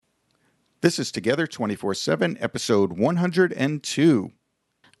This is Together 24/7, episode 102.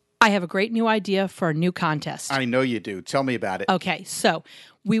 I have a great new idea for a new contest. I know you do. Tell me about it. Okay, so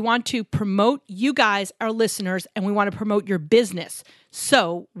we want to promote you guys, our listeners, and we want to promote your business.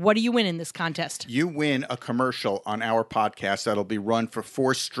 So what do you win in this contest? You win a commercial on our podcast that'll be run for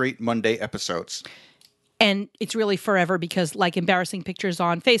 4 straight Monday episodes. And it's really forever because like embarrassing pictures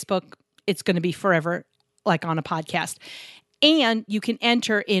on Facebook, it's going to be forever like on a podcast. And you can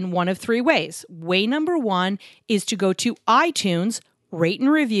enter in one of 3 ways. Way number 1 is to go to iTunes, rate and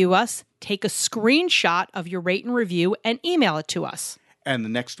review us, take a screenshot of your rate and review, and email it to us. And the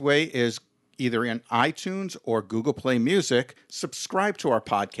next way is either in iTunes or Google Play Music, subscribe to our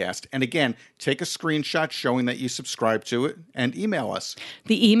podcast. And again, take a screenshot showing that you subscribe to it and email us.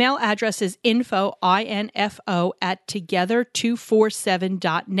 The email address is info, I-N-F-O,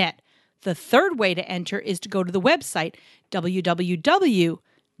 @together247.net. The third way to enter is to go to the website,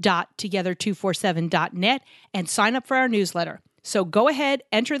 www.together247.net, and sign up for our newsletter. So go ahead,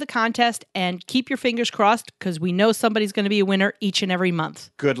 enter the contest, and keep your fingers crossed because we know somebody's going to be a winner each and every month.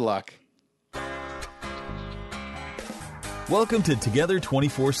 Good luck. Welcome to Together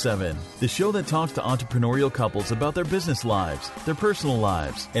 24/7, the show that talks to entrepreneurial couples about their business lives, their personal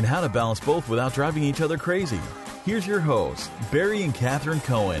lives, and how to balance both without driving each other crazy. Here's your hosts, Barry and Catherine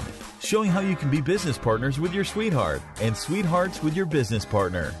Cohen, showing how you can be business partners with your sweetheart and sweethearts with your business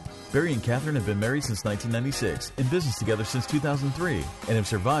partner. Barry and Catherine have been married since 1996, in business together since 2003, and have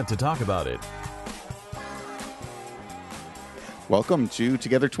survived to talk about it. Welcome to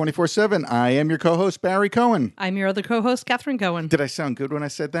Together 24/7. I am your co-host, Barry Cohen. I'm your other co-host, Catherine Cohen. Did I sound good when I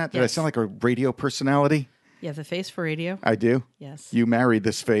said that? Did I Yes. sound like a radio personality? You have the face for radio? I do. Yes. You married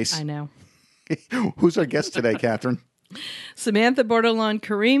this face. I know. Who's our guest today, Catherine? Samantha Bordelon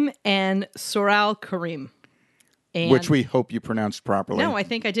Karim and Soral Karim. And Which we hope you pronounced properly. No, I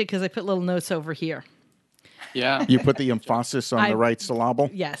think I did because I put little notes over here. Yeah. You put the emphasis on the right syllable?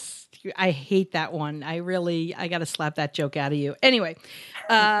 Yes. I hate that one. I got to slap that joke out of you. Anyway,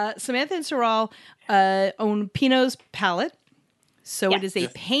 Samantha and Soral own Pino's Palette. So It is a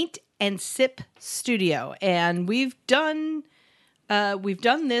paint and sip studio. And we've done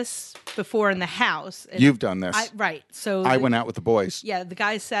this before in the house. And You've done this. Right. So I went out with the boys. Yeah, the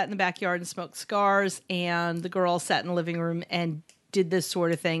guys sat in the backyard and smoked cigars, and the girls sat in the living room and did this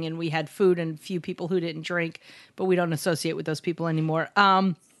sort of thing. And we had food and a few people who didn't drink, but we don't associate with those people anymore.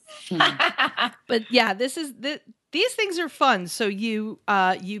 But yeah, these things are fun. So you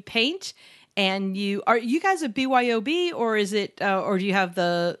paint, and are you guys a BYOB, or is it or do you have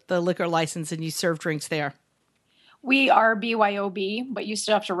the liquor license and you serve drinks there? We are BYOB, but you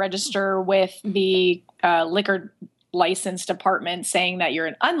still have to register with the liquor license department saying that you're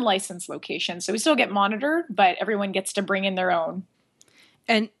an unlicensed location. So we still get monitored, but everyone gets to bring in their own.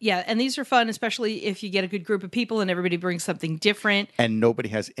 And yeah, and these are fun, especially if you get a good group of people and everybody brings something different. And nobody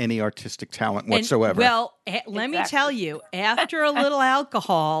has any artistic talent whatsoever. Let me tell you, after a little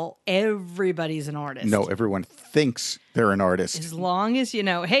alcohol, everybody's an artist. No, everyone thinks they're an artist. As long as you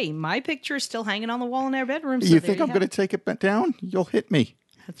know, hey, my picture is still hanging on the wall in our bedroom. So you think I'm going to take it down? You'll hit me.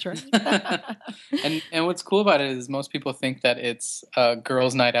 That's right. And what's cool about it is most people think that it's a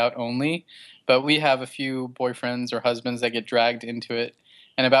girls' night out only, but we have a few boyfriends or husbands that get dragged into it.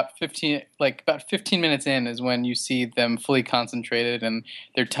 And about 15 minutes in is when you see them fully concentrated and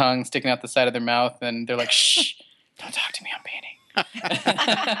their tongue sticking out the side of their mouth, and they're like, "Shh, don't talk to me, I'm painting."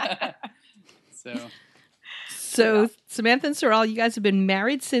 So Samantha and Soral, you guys have been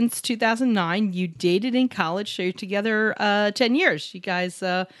married since 2009. You dated in college, so you're together 10 years. You guys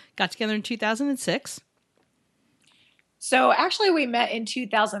got together in 2006. So actually we met in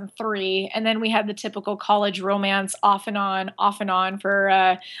 2003, and then we had the typical college romance off and on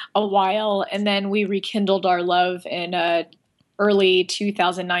for a while. And then we rekindled our love in early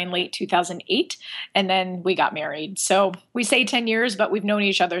 2009, late 2008. And then we got married. So we say 10 years, but we've known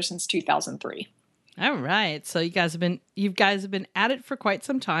each other since 2003. All right. So you guys have been at it for quite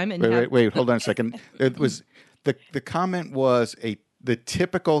some time. And Wait, hold on a second. It was the comment was the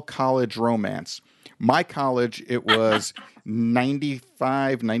typical college romance. My college, it was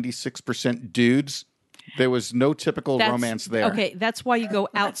 96% dudes. There was no typical romance there. Okay, that's why you go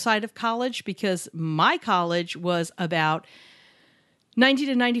outside of college, because my college was about 90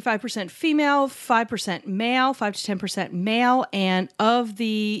 to 95% female, 5% male, 5 to 10% male, and of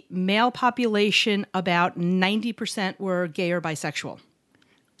the male population, about 90% were gay or bisexual.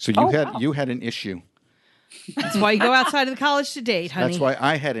 So you had an issue. That's why you go outside of the college to date, honey. That's why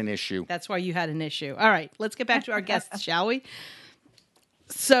I had an issue. That's why you had an issue. All right, let's get back to our guests, shall we?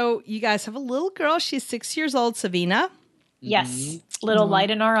 So you guys have a little girl. She's 6 years old, Savina. Yes. Little light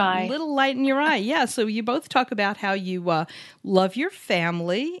in our eye. Little light in your eye. Yeah. So you both talk about how you love your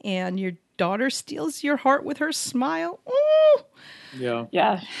family and your daughter steals your heart with her smile. Ooh. Yeah.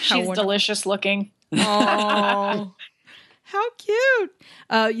 Yeah. She's wonderful. delicious looking. Oh, how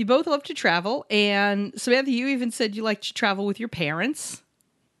cute. You both love to travel. And Samantha, you even said you like to travel with your parents.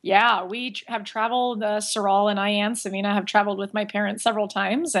 Yeah, we have traveled, Saral and I and Savina have traveled with my parents several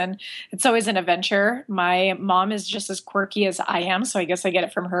times, and it's always an adventure. My mom is just as quirky as I am, so I guess I get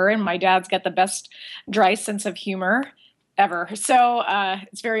it from her, and my dad's got the best dry sense of humor ever. So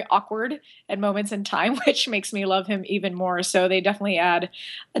it's very awkward at moments in time, which makes me love him even more. So they definitely add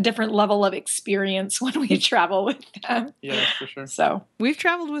a different level of experience when we travel with them. Yeah, for sure. So We've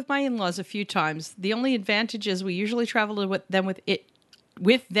traveled with my in-laws a few times. The only advantage is we usually travel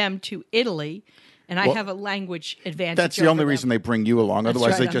with them to Italy, and I have a language advantage. That's the over only them. reason they bring you along. That's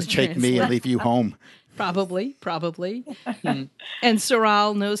Otherwise, right, they I'm just the take me and leave you home. Probably. And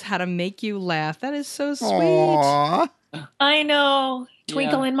Saral knows how to make you laugh. That is so sweet. Aww. I know.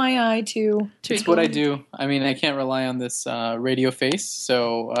 Twinkle Yeah. in my eye, too. It's what I do. I mean, I can't rely on this radio face,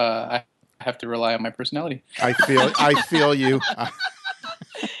 so I have to rely on my personality. I feel you.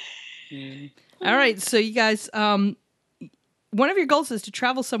 All right, so you guys, one of your goals is to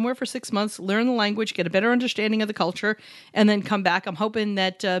travel somewhere for 6 months, learn the language, get a better understanding of the culture, and then come back. I'm hoping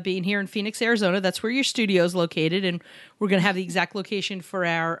that being here in Phoenix, Arizona, that's where your studio is located, and we're going to have the exact location for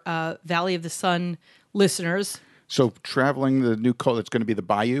our Valley of the Sun listeners. So traveling the new it's going to be the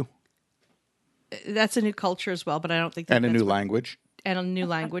Bayou That's a new culture as well, but I don't think and a that's new what- language. and a new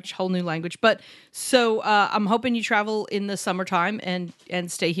language, whole new language. But so I'm hoping you travel in the summertime and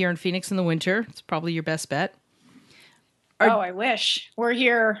stay here in Phoenix in the winter. It's probably your best bet. Oh, I wish. We're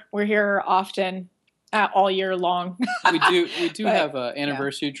here often, all year long. We do But, have an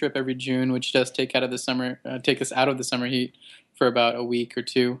anniversary trip every June, which does take us out of the summer heat for about a week or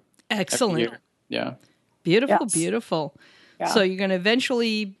two. every Excellent. year. Yeah. Beautiful, Yes. beautiful. Yeah. So you're going to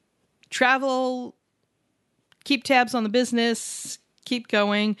eventually travel, keep tabs on the business, keep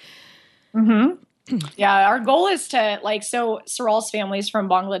going. Yeah, our goal is to so Saral's family is from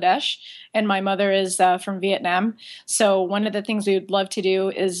Bangladesh and my mother is from Vietnam. So one of the things we would love to do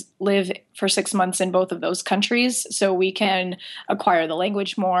is live for 6 months in both of those countries so we can acquire the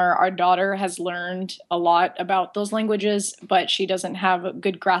language more. Our daughter has learned a lot about those languages, but she doesn't have a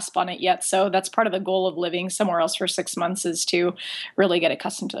good grasp on it yet. So that's part of the goal of living somewhere else for 6 months is to really get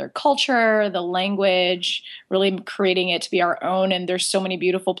accustomed to their culture, the language, really creating it to be our own. And there's so many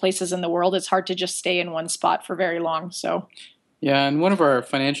beautiful places in the world. It's hard to just stay in one spot for very long. So Yeah, and one of our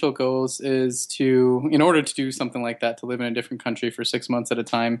financial goals is in order to do something like that, to live in a different country for 6 months at a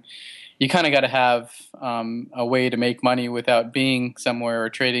time, you kind of got to have a way to make money without being somewhere or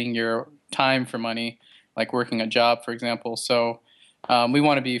trading your time for money, like working a job, for example. So we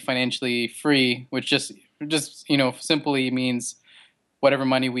want to be financially free, which just simply means whatever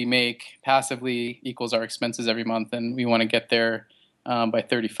money we make passively equals our expenses every month, and we want to get there by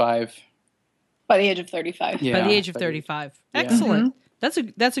 35. by the age of 35. Yeah, by the age of 35. Yeah. Excellent.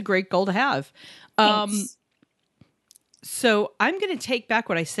 That's a great goal to have. Thanks. So I'm going to take back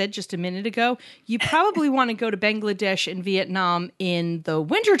what I said just a minute ago. You probably want to go to Bangladesh and Vietnam in the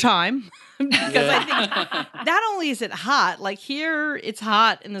wintertime because I think not only is it hot, like here it's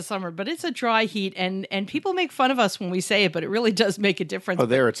hot in the summer, but it's a dry heat and people make fun of us when we say it, but it really does make a difference. Oh,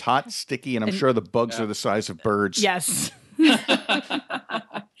 there it's hot, sticky, and I'm sure the bugs are the size of birds. Yes.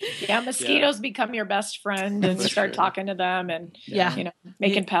 Yeah, mosquitoes become your best friend and you start talking to them and Yeah.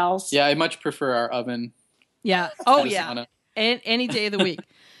 making pals. Yeah, I much prefer our oven. Yeah. Oh, to the yeah. sauna. And any day of the week.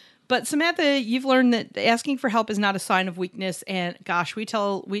 But Samantha, you've learned that asking for help is not a sign of weakness. And gosh, we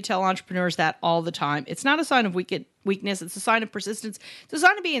tell entrepreneurs that all the time. It's not a sign of weakness. It's a sign of persistence. It's a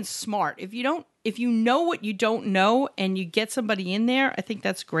sign of being smart. If you know what you don't know and you get somebody in there, I think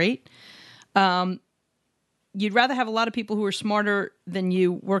that's great. You'd rather have a lot of people who are smarter than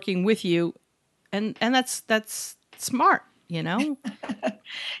you working with you. And that's smart, you know?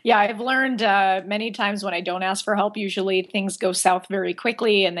 Yeah, I've learned many times when I don't ask for help, usually things go south very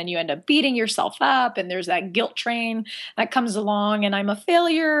quickly and then you end up beating yourself up and there's that guilt train that comes along and I'm a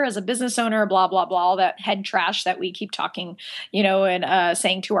failure as a business owner, blah, blah, blah, all that head trash that we keep talking, and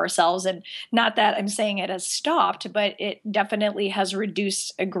saying to ourselves. And not that I'm saying it has stopped, but it definitely has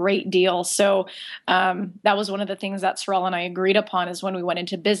reduced a great deal. So that was one of the things that Sorrel and I agreed upon is when we went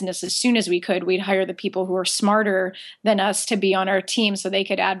into business, as soon as we could, we'd hire the people who are smarter than us to be on our team so they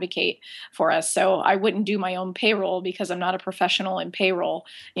could advocate for us. So I wouldn't do my own payroll because I'm not a professional in payroll.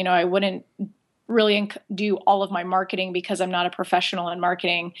 I wouldn't really do all of my marketing because I'm not a professional in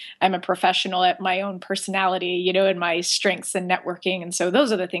marketing. I'm a professional at my own personality, and my strengths and networking. And so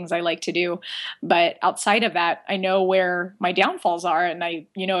those are the things I like to do. But outside of that, I know where my downfalls are. And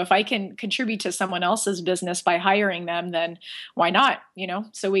if I can contribute to someone else's business by hiring them, then why not,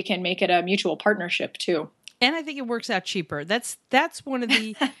 so we can make it a mutual partnership too. And I think it works out cheaper. That's one of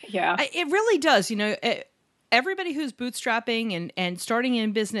the, yeah, it really does. Everybody who's bootstrapping and starting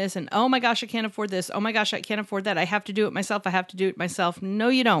in business and, oh my gosh, I can't afford this. Oh my gosh, I can't afford that. I have to do it myself. I have to do it myself. No,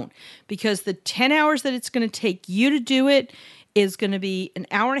 you don't. Because the 10 hours that it's going to take you to do it is going to be an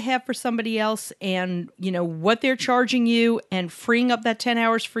hour and a half for somebody else. And, what they're charging you and freeing up that 10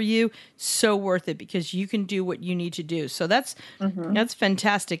 hours for you, so worth it because you can do what you need to do. So that's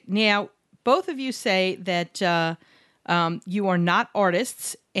fantastic. Now, both of you say that you are not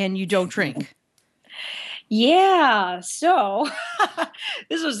artists and you don't drink. Yeah. So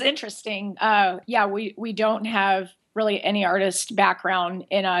this was interesting. We don't have really any artist background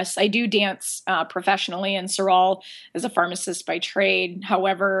in us. I do dance professionally, and Saral is a pharmacist by trade.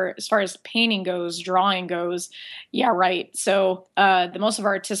 However, as far as painting goes, drawing goes, yeah, right. So the most of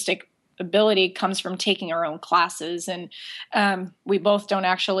our artistic ability comes from taking our own classes, and we both don't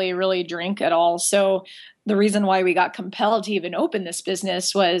actually really drink at all. So the reason why we got compelled to even open this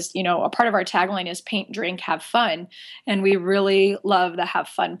business was, a part of our tagline is paint, drink, have fun. And we really love the have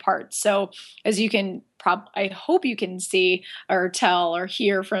fun part. So as you can I hope you can see or tell or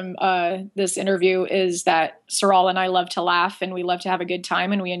hear from this interview is that Saral and I love to laugh and we love to have a good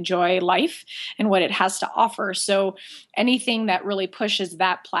time and we enjoy life and what it has to offer. So anything that really pushes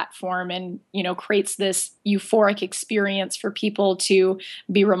that platform and, creates this euphoric experience for people to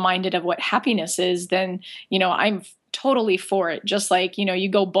be reminded of what happiness is, then, I'm totally for it. Just like, you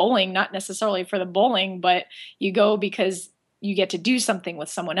go bowling, not necessarily for the bowling, but you go because you get to do something with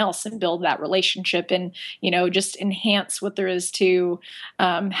someone else and build that relationship and, just enhance what there is to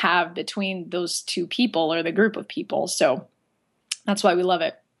have between those two people or the group of people. So that's why we love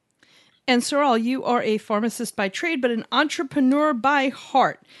it. And Saral, you are a pharmacist by trade, but an entrepreneur by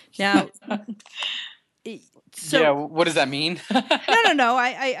heart. Now, yeah, what does that mean? No.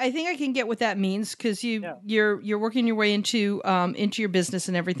 I think I can get what that means because you're working your way into your business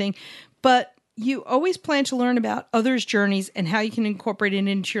and everything, but you always plan to learn about others' journeys and how you can incorporate it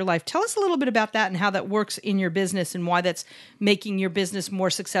into your life. Tell us a little bit about that and how that works in your business and why that's making your business more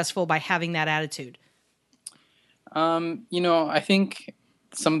successful by having that attitude. I think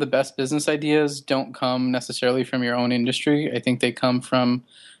some of the best business ideas don't come necessarily from your own industry. I think they come from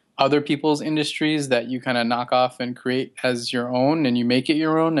other people's industries that you kind of knock off and create as your own and you make it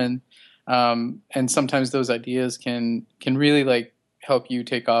your own. And sometimes those ideas can really help you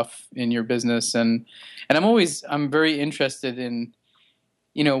take off in your business. And I'm very interested in,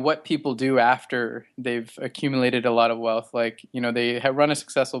 what people do after they've accumulated a lot of wealth. They have run a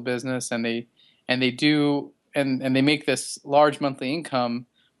successful business and they make this large monthly income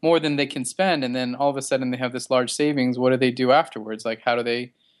more than they can spend. And then all of a sudden they have this large savings. What do they do afterwards? How do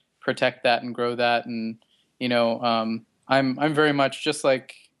they protect that and grow that? And, I'm very much just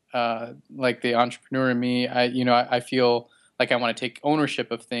like the entrepreneur in me. I feel like I want to take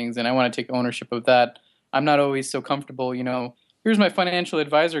ownership of things and I want to take ownership of that. I'm not always so comfortable, here's my financial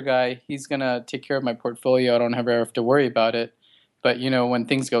advisor guy. He's going to take care of my portfolio. I don't ever have to worry about it. But, when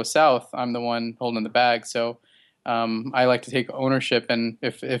things go south, I'm the one holding the bag. So I like to take ownership. And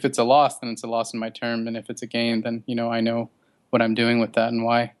if it's a loss, then it's a loss in my term. And if it's a gain, then, I know what I'm doing with that and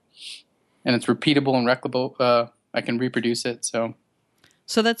why. And it's repeatable and replicable. I can reproduce it. So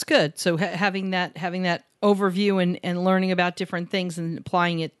that's good. So having that overview and learning about different things and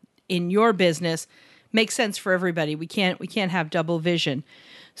applying it in your business makes sense for everybody. We can't have double vision.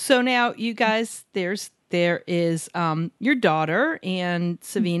 So now you guys, there is your daughter and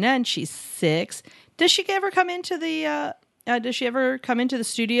Savina, and she's 6. Does she ever come into the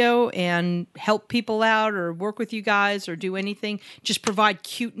studio and help people out or work with you guys or do anything? Just provide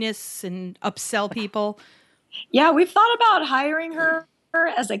cuteness and upsell people? Yeah, we've thought about hiring her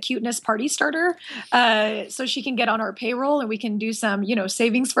as a cuteness party starter, so she can get on our payroll and we can do some,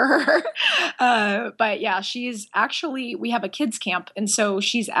 savings for her. But yeah, we have a kids camp. And so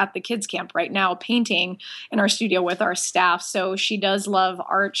she's at the kids camp right now painting in our studio with our staff. So she does love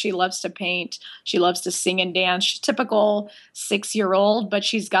art. She loves to paint. She loves to sing and dance. She's typical 6-year-old, but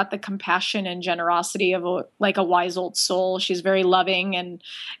she's got the compassion and generosity of a wise old soul. She's very loving and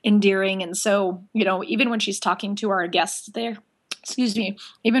endearing. And so, even when she's talking to our guests there, excuse me,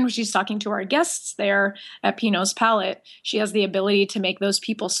 even when she's talking to our guests there at Pinot's Palette, she has the ability to make those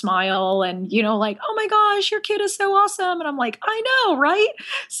people smile and, like, oh my gosh, your kid is so awesome. And I'm like, I know, right?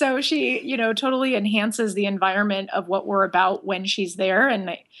 So she, totally enhances the environment of what we're about when she's there. And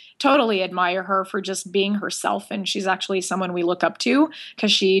I totally admire her for just being herself. And she's actually someone we look up to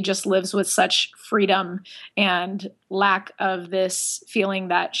because she just lives with such freedom and lack of this feeling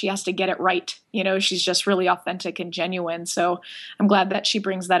that she has to get it right. She's just really authentic and genuine. So I'm glad that she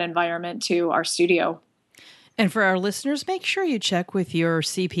brings that environment to our studio. And for our listeners, make sure you check with your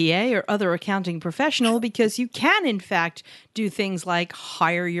CPA or other accounting professional because you can, in fact, do things like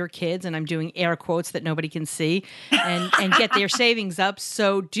hire your kids, and I'm doing air quotes that nobody can see, and get their savings up.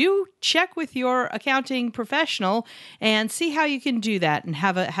 So do check with your accounting professional and see how you can do that and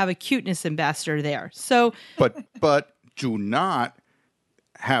have a cuteness ambassador there. So, but do not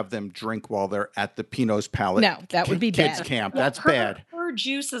have them drink while they're at the Pinot's Palette. No, that would be kids bad. camp. That's bad. Her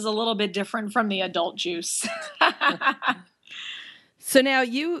juice is a little bit different from the adult juice. So now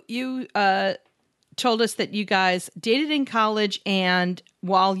you told us that you guys dated in college, and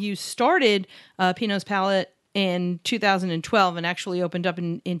while you started Pinot's Palette in 2012 and actually opened up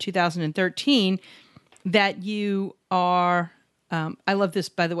in 2013, that you are, I love this,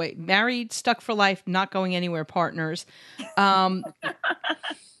 by the way, married, stuck for life, not going anywhere partners,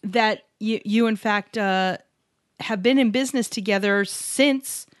 that you in fact have been in business together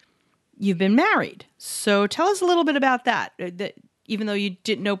since you've been married. So tell us a little bit about that, even though you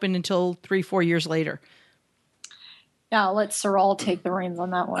didn't open until 3-4 years later. Yeah, let Saral take the reins on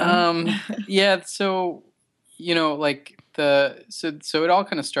that one. Yeah, so so it all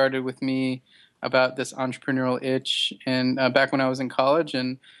kind of started with me about this entrepreneurial itch, and back when I was in college,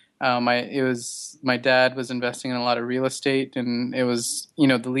 and my dad was investing in a lot of real estate, and it was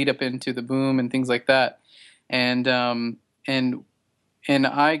the lead up into the boom and things like that, and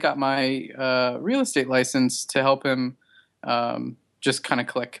I got my real estate license to help him just kind of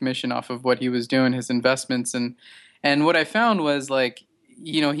collect commission off of what he was doing, his investments, and what I found was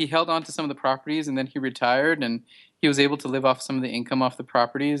he held on to some of the properties, and then he retired, and he was able to live off some of the income off the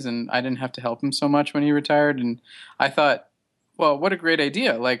properties, and I didn't have to help him so much when he retired. And I thought, well, what a great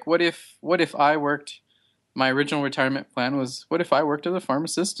idea. Like, what if I worked, my original retirement plan was, what if I worked as a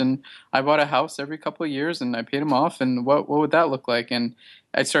pharmacist and I bought a house every couple of years and I paid him off, and what would that look like? And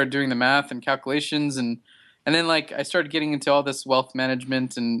I started doing the math and calculations, and then I started getting into all this wealth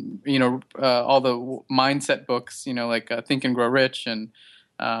management and, all the mindset books, Think and Grow Rich and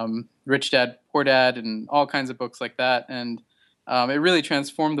Rich Dad, Poor Dad, and all kinds of books like that. And it really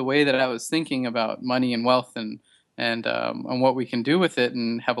transformed the way that I was thinking about money and wealth and what we can do with it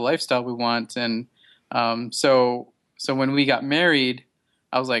and have a lifestyle we want. And so when we got married,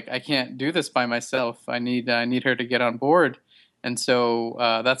 I was like, I can't do this by myself. I need her to get on board. And so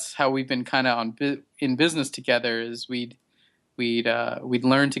that's how we've been kind of in business together. Is we'd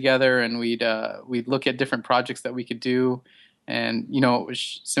learn together, and we'd look at different projects that we could do. And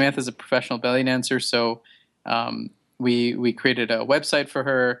Samantha's a professional belly dancer, so we created a website for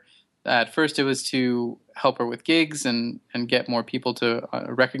her. At first, it was to help her with gigs and get more people to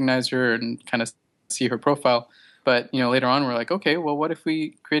recognize her and kind of see her profile. But later on, we're like, okay, well, what if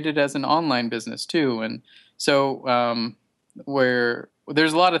we created it as an online business too? And so where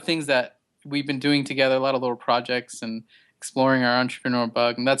there's a lot of things that we've been doing together, a lot of little projects and exploring our entrepreneurial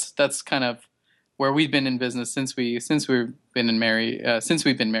bug, and that's kind of where we've been in business since we've been married,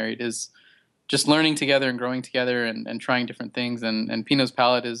 is just learning together and growing together and trying different things. And Pinot's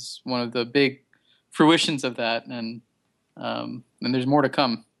Palette is one of the big fruitions of that, and there's more to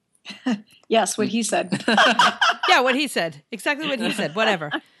come. Yes, what he said. Yeah, what he said. Exactly what he said.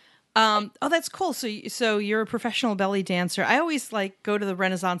 Whatever. Oh, that's cool. So you're a professional belly dancer. I always go to the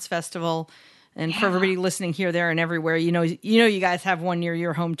Renaissance Festival, and for everybody listening here, there, and everywhere, you guys have one near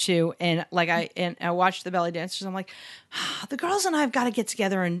your home too. And I watch the belly dancers. I'm like, the girls and I have got to get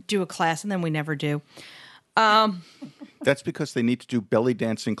together and do a class, and then we never do. That's because they need to do belly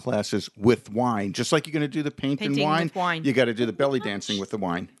dancing classes with wine. Just like you're going to do the painting with wine. You got to do the belly dancing with the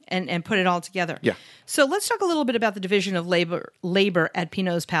wine. And put it all together. Yeah. So let's talk a little bit about the division of labor at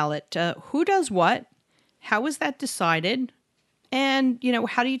Pinot's Palette. Who does what? How is that decided? And,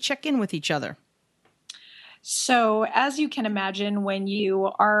 how do you check in with each other? So as you can imagine, when you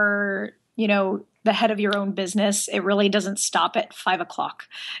are, the head of your own business, it really doesn't stop at 5 o'clock.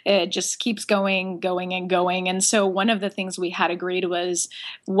 It just keeps going and going. And so one of the things we had agreed was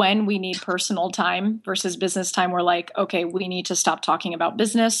when we need personal time versus business time, we're like, okay, we need to stop talking about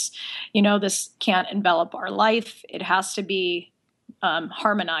business. This can't envelop our life. It has to be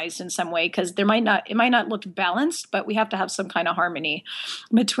harmonized in some way, because it might not look balanced, but we have to have some kind of harmony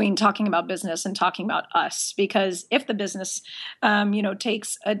between talking about business and talking about us. Because if the business,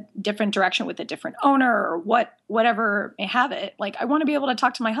 takes a different direction with a different owner or whatever may have it, like I want to be able to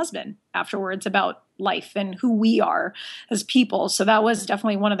talk to my husband afterwards about life and who we are as people. So that was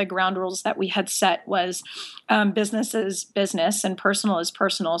definitely one of the ground rules that we had set was business is business and personal is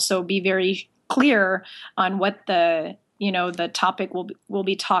personal. So be very clear on what the topic we'll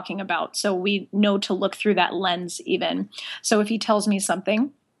be talking about. So we know to look through that lens even. So if he tells me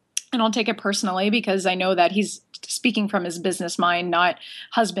something, and I'll take it personally because I know that he's speaking from his business mind, not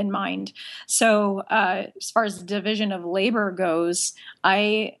husband mind. So as far as the division of labor goes,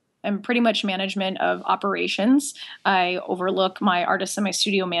 I am pretty much management of operations. I overlook my artist and my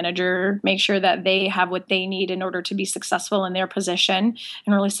studio manager, make sure that they have what they need in order to be successful in their position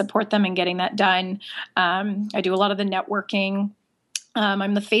and really support them in getting that done. I do a lot of the networking.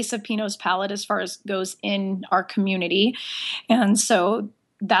 I'm the face of Pinot's Palette as far as goes in our community. And so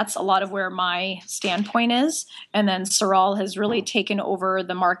that's a lot of where my standpoint is. And then Saral has really taken over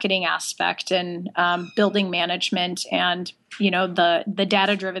the marketing aspect and building management and, the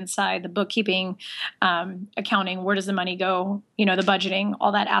data-driven side, the bookkeeping, accounting, where does the money go, the budgeting,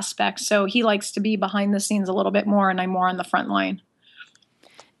 all that aspect. So he likes to be behind the scenes a little bit more, and I'm more on the front line.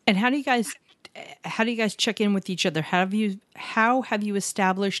 And how do you guys check in with each other? How have you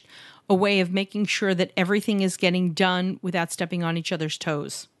established a way of making sure that everything is getting done without stepping on each other's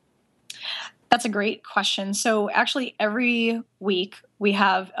toes? That's a great question. So actually every week we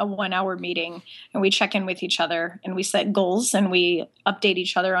have a 1-hour meeting and we check in with each other and we set goals and we update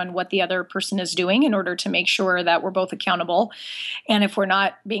each other on what the other person is doing in order to make sure that we're both accountable. And if we're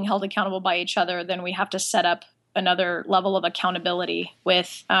not being held accountable by each other, then we have to set up another level of accountability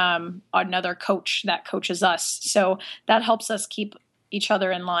with another coach that coaches us. So that helps us keep each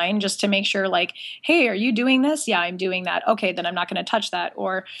other in line just to make sure like, hey, are you doing this? Yeah, I'm doing that. Okay, then I'm not going to touch that.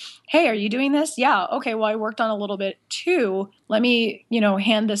 Or, hey, are you doing this? Yeah. Okay, well, I worked on a little bit too. Let me,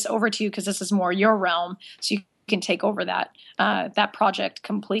 hand this over to you because this is more your realm. So you can take over that project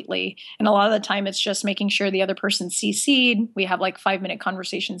completely. And a lot of the time it's just making sure the other person's CC'd. We have like 5-minute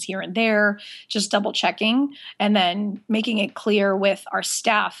conversations here and there, just double checking and then making it clear with our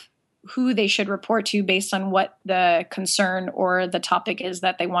staff who they should report to based on what the concern or the topic is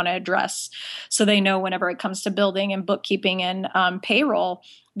that they want to address. So they know whenever it comes to building and bookkeeping and payroll,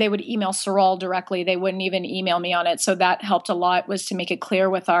 they would email Saral directly. They wouldn't even email me on it. So that helped a lot, was to make it clear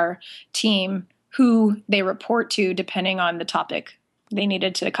with our team who they report to depending on the topic they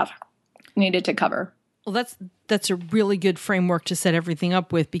needed to cover. Well, that's a really good framework to set everything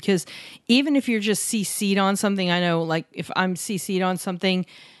up with, because even if you're just CC'd on something, I know like if I'm CC'd on something,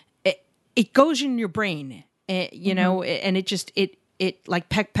 it goes in your brain, and it like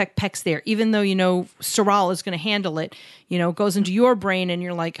pecks there. Even though, Saral is going to handle it, it goes into your brain and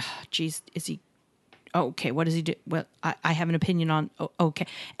you're like, oh, geez, is he, oh, okay, what does he do? Well, I have an opinion on, okay.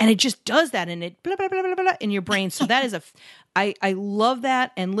 And it just does that and it blah, blah, blah, blah, blah, in your brain. So that is I love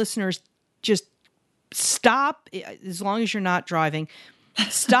that. And listeners, just stop, as long as you're not driving,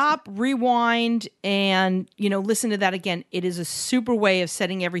 stop, rewind, and, listen to that again. It is a super way of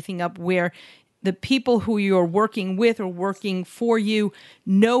setting everything up where the people who you're working with or working for you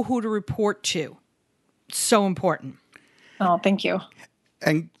know who to report to. So important. Oh, thank you.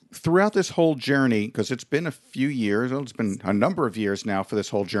 And throughout this whole journey, because it's been a few years, it's been a number of years now for this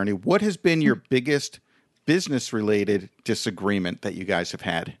whole journey, what has been your biggest business-related disagreement that you guys have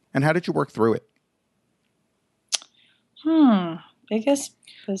had? And how did you work through it? Biggest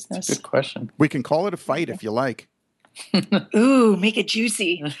business. That's a good question. We can call it a fight if you like. Ooh, make it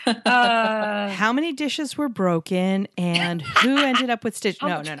juicy. How many dishes were broken and who ended up with stitch?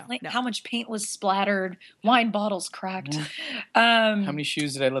 No. How much paint was splattered? Wine bottles cracked. How many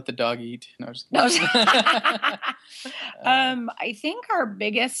shoes did I let the dog eat? No. I think our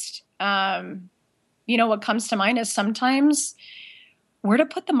biggest, what comes to mind is sometimes where to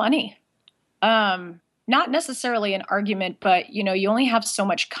put the money. Not necessarily an argument, but, you only have so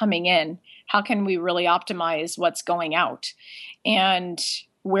much coming in. How can we really optimize what's going out? And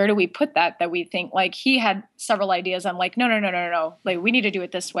where do we put that we think, like, he had several ideas. I'm like, no. Like, we need to do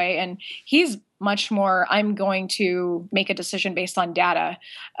it this way. And he's much more, I'm going to make a decision based on data.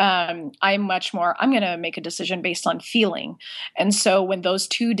 I'm going to make a decision based on feeling. And so when those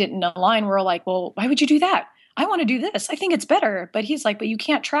two didn't align, we're like, well, why would you do that? I want to do this. I think it's better. But he's like, but you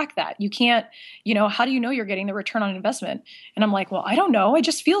can't track that. You can't, how do you know you're getting the return on investment? And I'm like, well, I don't know. It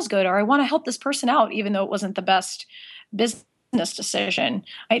just feels good. Or I want to help this person out, even though it wasn't the best business decision.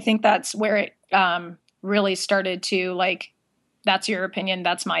 I think that's where it really started to that's your opinion,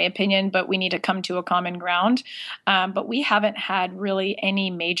 that's my opinion, but we need to come to a common ground. But we haven't had really any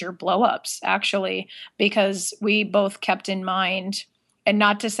major blowups, actually, because we both kept in mind, and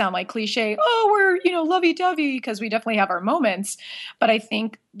not to sound like cliche, oh, we're, lovey-dovey, because we definitely have our moments. But I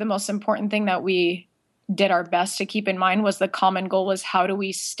think the most important thing that we did our best to keep in mind was the common goal was how do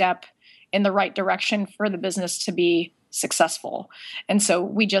we step in the right direction for the business to be successful. And so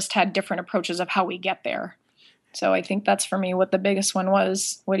we just had different approaches of how we get there. So I think that's for me what the biggest one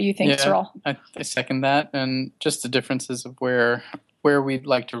was. What do you think, Cyril? I second that, and just the differences of where we'd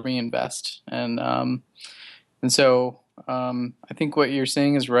like to reinvest, and so I think what you're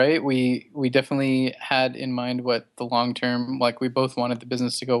saying is right. We definitely had in mind what the long term, like we both wanted the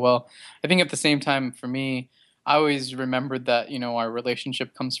business to go well. I think at the same time, for me, I always remembered that our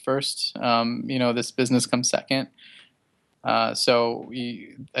relationship comes first. This business comes second. So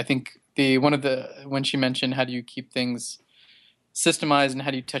I think when she mentioned how do you keep things systemized and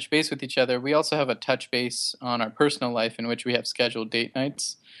how do you touch base with each other, we also have a touch base on our personal life in which we have scheduled date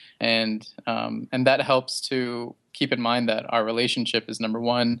nights, and that helps to keep in mind that our relationship is number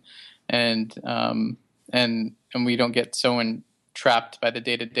one, and we don't get so entrapped by the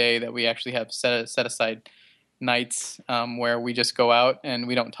day to day that we actually have set aside nights where we just go out and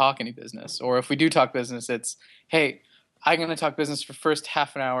we don't talk any business, or if we do talk business, it's hey, I'm going to talk business for first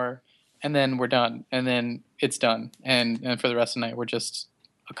half an hour, and then we're done, and then it's done, and for the rest of the night we're just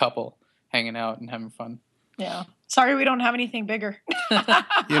a couple hanging out and having fun. Yeah. Sorry, we don't have anything bigger.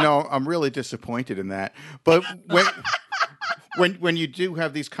 I'm really disappointed in that. But when you do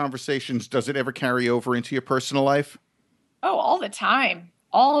have these conversations, does it ever carry over into your personal life? Oh, all the time.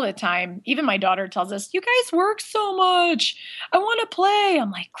 All the time. Even my daughter tells us, you guys work so much. I want to play.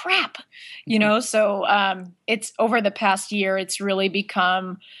 I'm like, crap. So it's over the past year, it's really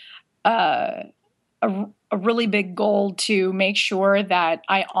become a really big goal to make sure that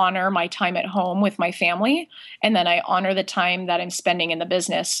I honor my time at home with my family, and then I honor the time that I'm spending in the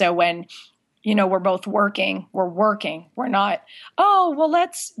business. So when we're both working. We're not, oh, well,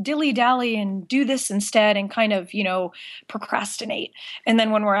 let's dilly-dally and do this instead and kind of, procrastinate. And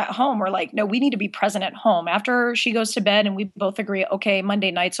then when we're at home, we're like, no, we need to be present at home. After she goes to bed and we both agree, okay, Monday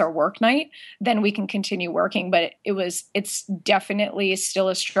night's our work night, then we can continue working. But it's definitely still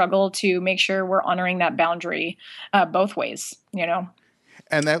a struggle to make sure we're honoring that boundary both ways,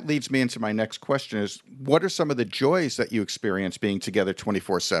 And that leads me into my next question is, what are some of the joys that you experience being together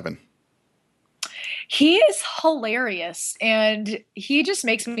 24/7? He is hilarious, and he just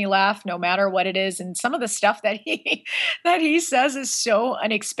makes me laugh no matter what it is. And some of the stuff that he says is so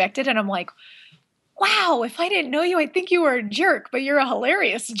unexpected, and I'm like, wow, if I didn't know you, I'd think you were a jerk, but you're a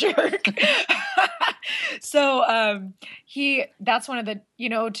hilarious jerk. So that's one of the,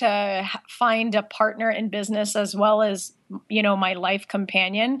 to find a partner in business as well as, my life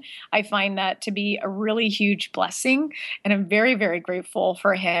companion. I find that to be a really huge blessing. And I'm very, very grateful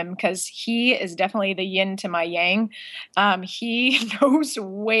for him because he is definitely the yin to my yang. He knows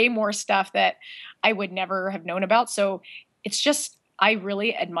way more stuff that I would never have known about. So it's just, I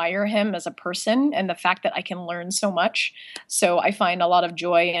really admire him as a person and the fact that I can learn so much. So I find a lot of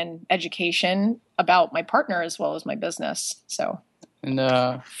joy and education about my partner as well as my business. So, and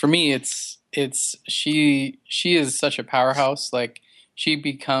for me, it's she is such a powerhouse. Like she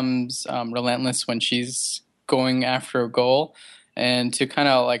becomes relentless when she's going after a goal, and to kind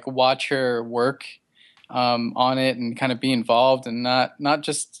of like watch her work on it and kind of be involved, and not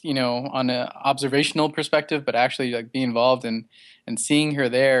just on an observational perspective, but actually like be involved and seeing her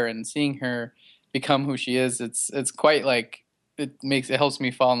there and seeing her become who she is. It's quite like it helps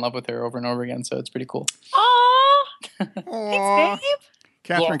me fall in love with her over and over again. So it's pretty cool. Aww. Thanks, babe.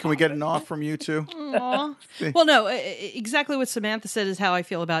 Catherine, can we get an off from you too? Well, no, exactly what Samantha said is how I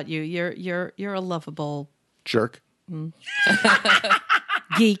feel about you. You're a lovable jerk.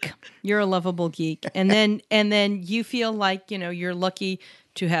 Geek. You're a lovable geek. And then you feel like, you're lucky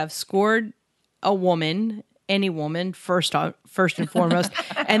to have scored a woman, any woman, first and foremost.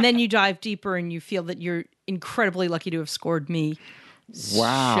 And then you dive deeper and you feel that you're incredibly lucky to have scored me.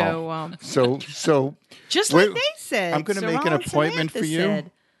 Wow. So just like they said. I'm going to make an appointment for you.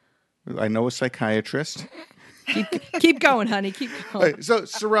 Said. I know a psychiatrist. Keep going, honey. Keep going. Right, so,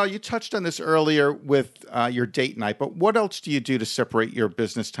 Cyril, you touched on this earlier with your date night, but what else do you do to separate your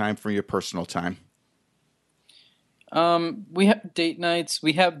business time from your personal time? We have date nights.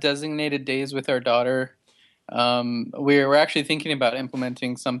 We have designated days with our daughter. We're actually thinking about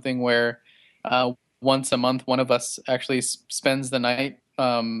implementing something where once a month, one of us actually spends the night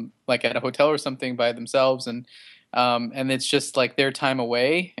like at a hotel or something by themselves, and it's just like their time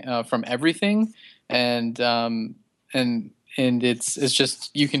away from everything, and it's just,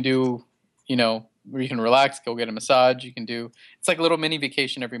 you can do, where you can relax, go get a massage. You can do, it's like a little mini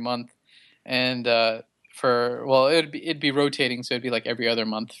vacation every month. And, it'd be rotating. So it'd be like every other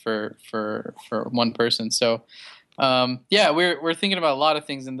month for one person. So, we're thinking about a lot of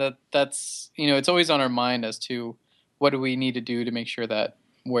things, and that's, it's always on our mind as to what do we need to do to make sure that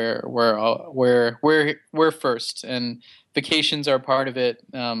we're first, and vacations are part of it,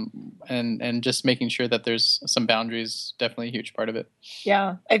 and just making sure that there's some boundaries, definitely a huge part of it.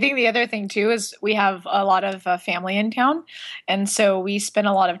 Yeah, I think the other thing too is we have a lot of family in town, and so we spend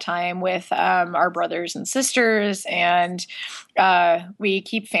a lot of time with our brothers and sisters, and we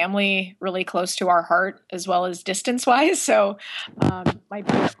keep family really close to our heart as well as distance-wise. So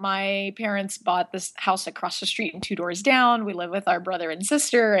my parents bought this house across the street and 2 doors down. We live with our brother and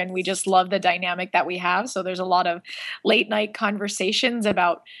sister, and we just love the dynamic that we have. So there's a lot of late night conversations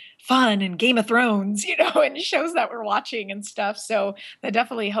about fun and Game of Thrones, and shows that we're watching and stuff. So that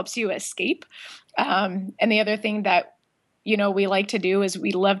definitely helps you escape. And the other thing that, we like to do is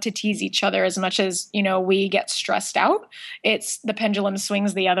we love to tease each other as much as, we get stressed out. It's the pendulum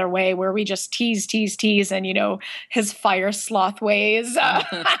swings the other way, where we just tease, and, his fire sloth ways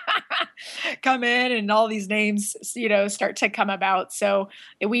come in, and all these names, start to come about. So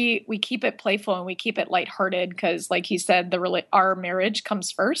we keep it playful and we keep it lighthearted because, like he said, our marriage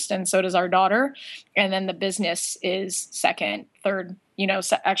comes first, and so does our daughter. And then the business is second, third,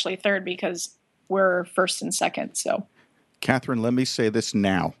 actually third, because we're first and second. So Catherine, let me say this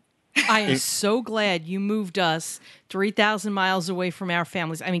now. I am so glad you moved us 3,000 miles away from our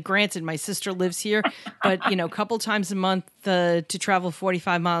families. I mean, granted, my sister lives here, but, a couple times a month to travel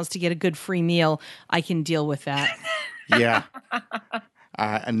 45 miles to get a good free meal, I can deal with that. Yeah.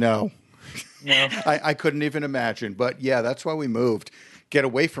 No. I couldn't even imagine. But, yeah, that's why we moved. Get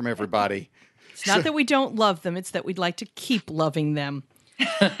away from everybody. It's not that we don't love them. It's that we'd like to keep loving them.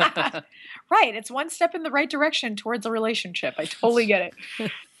 Right. It's one step in the right direction towards a relationship. I totally get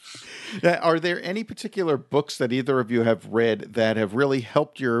it. Are there any particular books that either of you have read that have really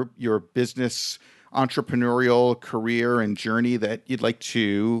helped your business, entrepreneurial career and journey that you'd like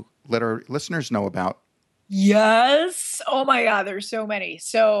to let our listeners know about? Yes. Oh my God, there's so many.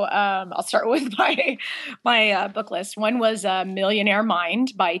 So I'll start with my book list. One was Millionaire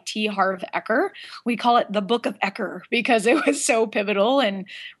Mind by T. Harv Eker. We call it the Book of Eker because it was so pivotal in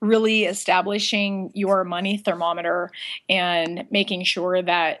really establishing your money thermometer and making sure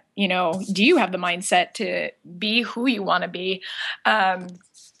that, do you have the mindset to be who you want to be? And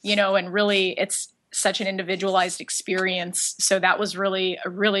really it's such an individualized experience. So that was really a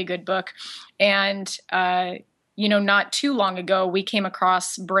really good book. And, not too long ago, we came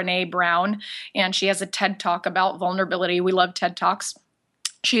across Brené Brown, and she has a TED Talk about vulnerability. We love TED Talks.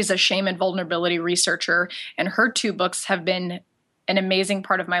 She's a shame and vulnerability researcher, and her 2 books have been an amazing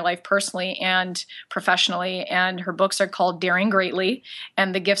part of my life personally and professionally. And her books are called Daring Greatly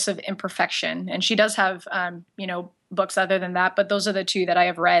and The Gifts of Imperfection. And she does have, books other than that, but those are the 2 that I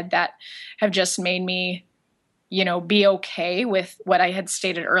have read that have just made me, be okay with what I had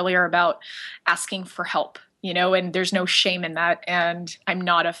stated earlier about asking for help, and there's no shame in that. And I'm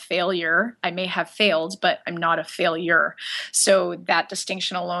not a failure. I may have failed, but I'm not a failure. So that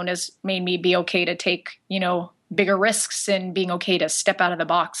distinction alone has made me be okay to take, bigger risks and being okay to step out of the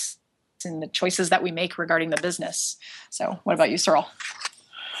box in the choices that we make regarding the business. So what about you, Cyril?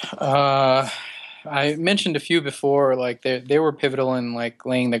 I mentioned a few before, like they were pivotal in like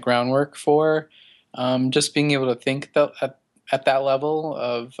laying the groundwork for just being able to think at that level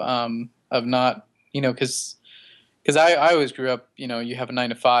of not, because I always grew up, you have a 9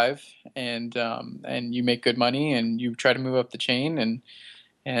 to 5 and you make good money and you try to move up the chain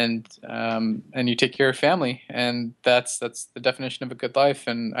and you take care of family, and that's the definition of a good life.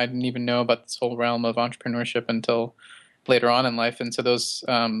 And I didn't even know about this whole realm of entrepreneurship until later on in life. And so those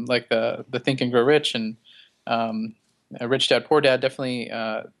like the Think and Grow Rich and Rich Dad Poor Dad definitely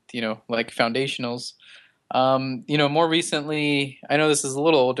like foundationals. More recently, I know this is a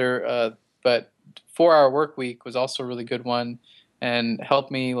little older, but 4 Hour Work Week was also a really good one and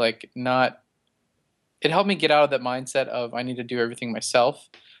helped me it helped me get out of that mindset of I need to do everything myself,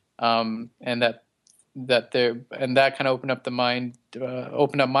 and that kind of opened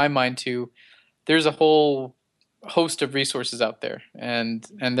up my mind to there's a whole host of resources out there, and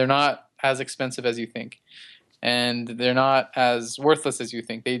they're not as expensive as you think, and they're not as worthless as you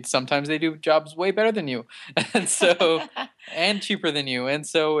think. Sometimes they do jobs way better than you, and so and cheaper than you, and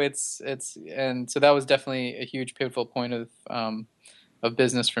so so that was definitely a huge pivotal point of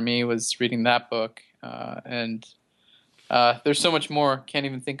business for me, was reading that book, and There's so much more. Can't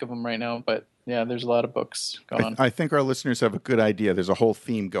even think of them right now, but yeah, there's a lot of books going on. I think our listeners have a good idea. There's a whole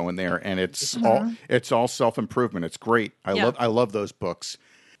theme going there, and it's all self-improvement. It's great. I love those books.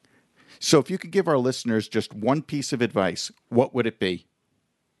 So if you could give our listeners just one piece of advice, what would it be?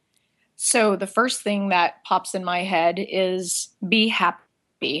 So the first thing that pops in my head is be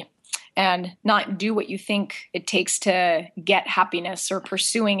happy and not do what you think it takes to get happiness or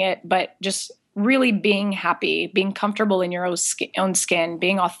pursuing it, but just really being happy, being comfortable in your own skin,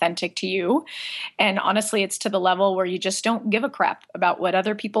 being authentic to you. And honestly, it's to the level where you just don't give a crap about what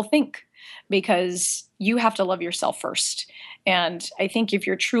other people think, because you have to love yourself first. And I think if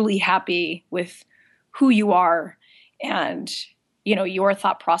you're truly happy with who you are and your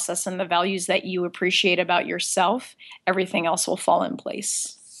thought process and the values that you appreciate about yourself, everything else will fall in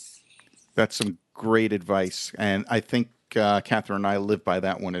place. That's some great advice. And I think Catherine and I live by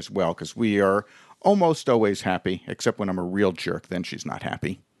that one as well, because we are almost always happy, except when I'm a real jerk. Then she's not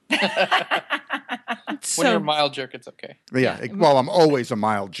happy. When you're a mild jerk, it's okay. Yeah. Well, I'm always a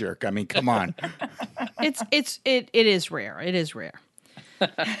mild jerk. I mean, come on. It is rare. It is rare.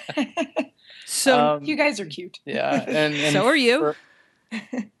 So you guys are cute. Yeah. And so are you.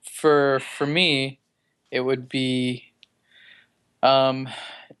 For me, it would be, be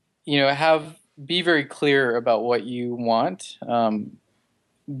very clear about what you want.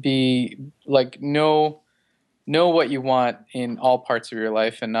 Be like, know what you want in all parts of your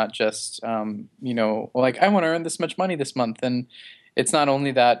life, and not just, like, I want to earn this much money this month. And it's not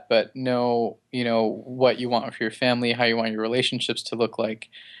only that, but know, what you want for your family, how you want your relationships to look like,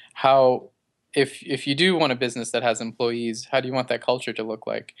 if you do want a business that has employees, how do you want that culture to look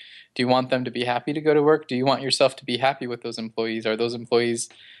like? Do you want them to be happy to go to work? Do you want yourself to be happy with those employees? Are those employees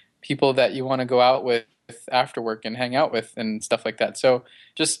people that you want to go out with after work and hang out with and stuff like that? So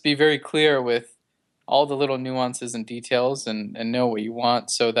just be very clear with all the little nuances and details, and know what you want,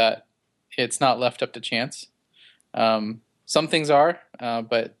 so that it's not left up to chance. Some things are,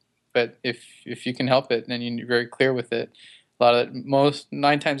 but if you can help it, then you're very clear with it. Most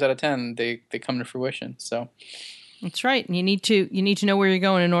 9 times out of 10, they come to fruition. So that's right. And you need to know where you're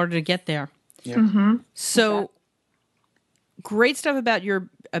going in order to get there. Yeah. Mm-hmm. So great stuff about your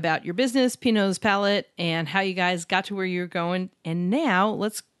business, Pinot's Palette, and how you guys got to where you're going. And now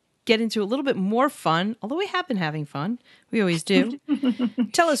let's get into a little bit more fun, although we have been having fun. We always do.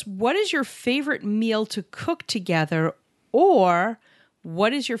 Tell us, what is your favorite meal to cook together, or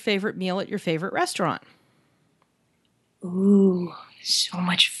what is your favorite meal at your favorite restaurant? Ooh, so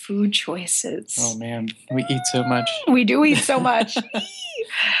much food choices. Oh man, we eat so much. We do eat so much.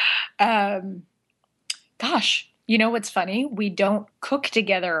 Gosh, you know what's funny? We don't cook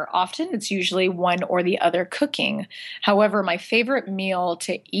together often. It's usually one or the other cooking. However, my favorite meal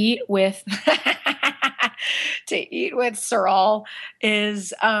to eat with Saral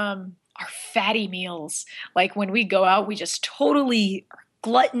is our fatty meals. Like when we go out, we just totally are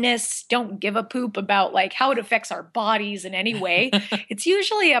gluttonous, don't give a poop about like how it affects our bodies in any way. It's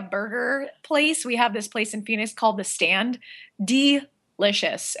usually a burger place. We have this place in Phoenix called The Stand.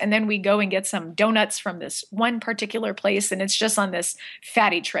 Delicious. And then we go and get some donuts from this one particular place, and it's just on this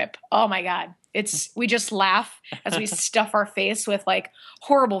fatty trip. Oh my God. We just laugh as we stuff our face with like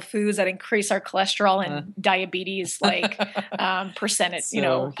horrible foods that increase our cholesterol and diabetes percentage,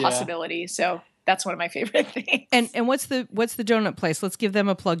 possibility. So that's one of my favorite things. And what's the donut place? Let's give them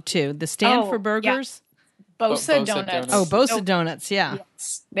a plug too. The Stand for burgers. Yeah. Bosa Donuts. Oh, Bosa Donuts. Yeah.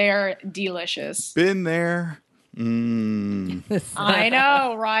 Yes, they're delicious. Been there. I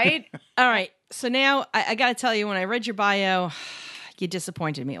know, right? All right. So now I got to tell you, when I read your bio, you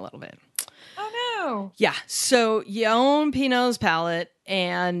disappointed me a little bit. Oh, no. Yeah. So you own Pinot's Palette,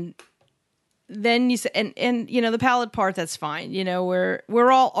 and then you say, and the palette part, that's fine.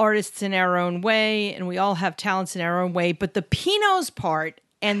 We're all artists in our own way, and we all have talents in our own way. But the Pinot's part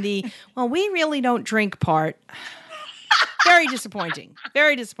and the, well, we really don't drink part, very disappointing.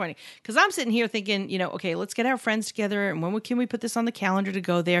 Very disappointing. Because I'm sitting here thinking, okay, let's get our friends together, and when can we put this on the calendar to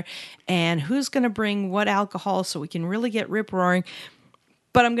go there? And who's going to bring what alcohol so we can really get rip-roaring?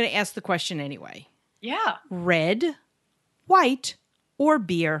 But I'm going to ask the question anyway. Yeah. Red, white, or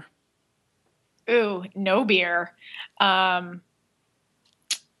beer? Ooh, no beer. I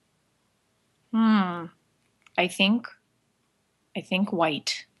think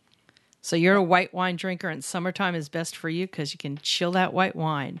white. So you're a white wine drinker, and summertime is best for you because you can chill that white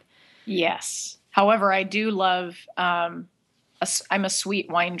wine. Yes. However, I do love, I'm a sweet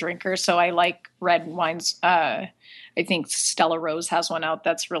wine drinker, so I like red wines. I think Stella Rose has one out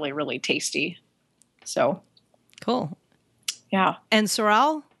that's really, really tasty. So. Cool. Yeah. And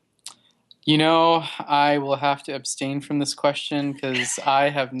Saral? I will have to abstain from this question because I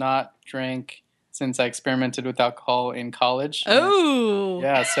have not drank since I experimented with alcohol in college. Oh.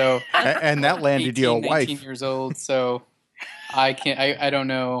 Yeah, so And that landed you a 18 wife. years old, so I can't. I don't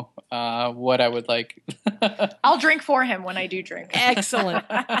know what I would like. I'll drink for him when I do drink. Excellent.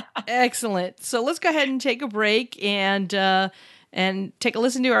 Excellent. So let's go ahead and take a break and take a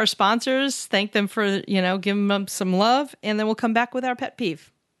listen to our sponsors. Thank them for, giving them some love. And then we'll come back with our pet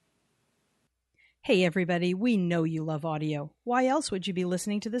peeve. Hey, everybody. We know you love audio. Why else would you be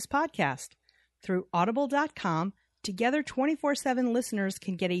listening to this podcast? Through audible.com, Together 24/7 listeners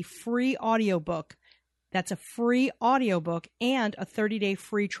can get a free audiobook. That's a free audiobook and a 30-day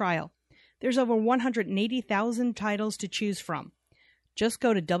free trial. There's over 180,000 titles to choose from. Just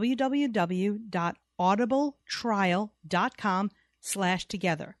go to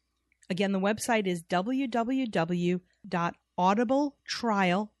www.audibletrial.com/together. Again, the website is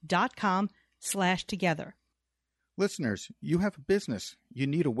www.audibletrial.com/together. Listeners, you have a business. You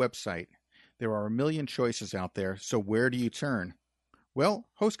need a website. There are a million choices out there, so where do you turn? Well,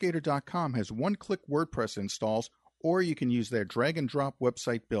 HostGator.com has one-click WordPress installs, or you can use their drag-and-drop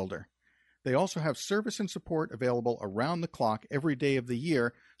website builder. They also have service and support available around the clock every day of the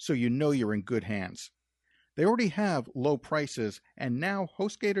year, so you know you're in good hands. They already have low prices, and now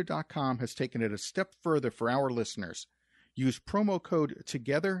HostGator.com has taken it a step further for our listeners. Use promo code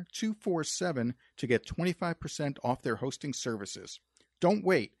TOGETHER247 to get 25% off their hosting services. Don't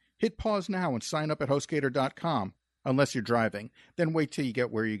wait. Hit pause now and sign up at HostGator.com. Unless you're driving, then wait till you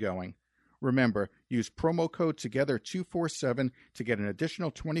get where you're going. Remember, use promo code TOGETHER247 to get an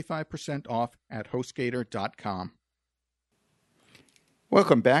additional 25% off at HostGator.com.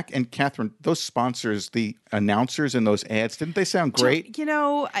 Welcome back. And Catherine, those sponsors, the announcers in those ads, didn't they sound great?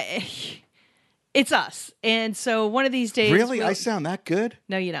 It's us. And so one of these days... Really? I sound that good?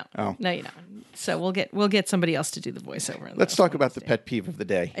 No, you don't. Oh. No, you don't. So we'll get somebody else to do the voiceover. Let's talk about the pet peeve of the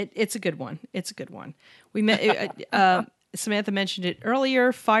day. It's a good one. It's a good one. We met... Samantha mentioned it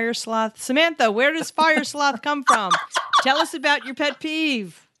earlier, fire sloth. Samantha, where does fire sloth come from? Tell us about your pet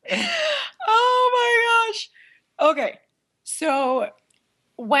peeve. Oh my gosh. Okay. So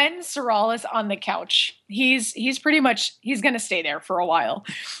when Saral is on the couch, he's pretty much, he's going to stay there for a while.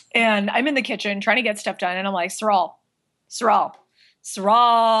 And I'm in the kitchen trying to get stuff done. And I'm like, Saral.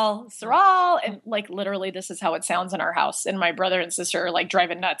 And like, literally, this is how it sounds in our house. And my brother and sister are like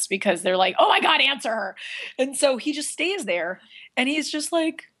driving nuts because they're like, oh my God, answer her. And so he just stays there. And he's just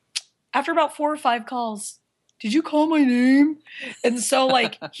like, after about 4 or 5 calls, did you call my name? And so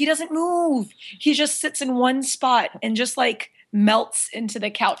like, he doesn't move. He just sits in one spot and just like melts into the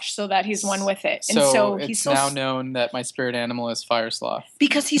couch so that he's one with it. And so it's he's so now known that my spirit animal is fire sloth.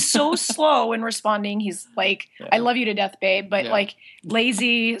 Because he's so slow in responding. He's like, yeah. I love you to death, babe, but like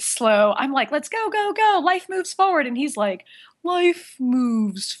lazy, slow. I'm like, let's go, go, go. Life moves forward. And he's like, life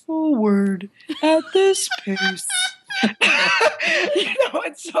moves forward at this pace.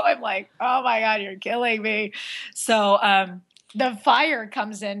 And so I'm like, oh my God, you're killing me. So, the fire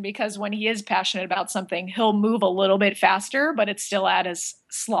comes in because when he is passionate about something, he'll move a little bit faster, but it's still at his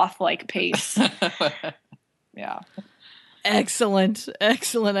sloth-like pace. Yeah. Excellent.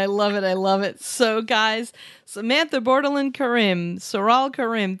 Excellent. I love it. I love it. So, guys, Samantha Bordelon Karim, Saral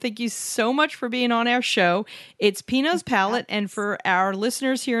Karim, thank you so much for being on our show. It's Pinot's Palette, and for our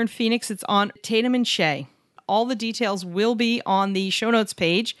listeners here in Phoenix, it's on Tatum and Shea. All the details will be on the show notes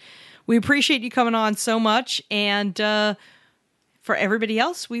page. We appreciate you coming on so much, and for everybody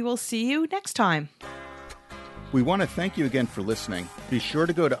else, we will see you next time. We want to thank you again for listening. Be sure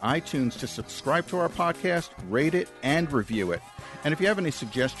to go to iTunes to subscribe to our podcast, rate it, and review it. And if you have any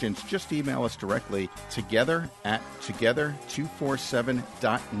suggestions, just email us directly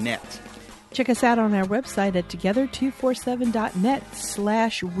together@together247.net. Check us out on our website at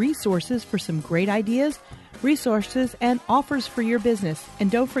together247.net/resources for some great ideas, resources, and offers for your business. And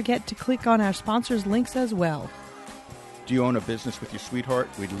don't forget to click on our sponsors' links as well. Do you own a business with your sweetheart?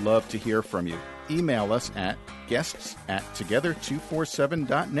 We'd love to hear from you. Email us at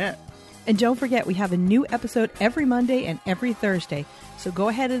guests@together247.net. And don't forget, we have a new episode every Monday and every Thursday. So go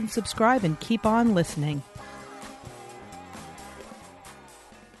ahead and subscribe and keep on listening.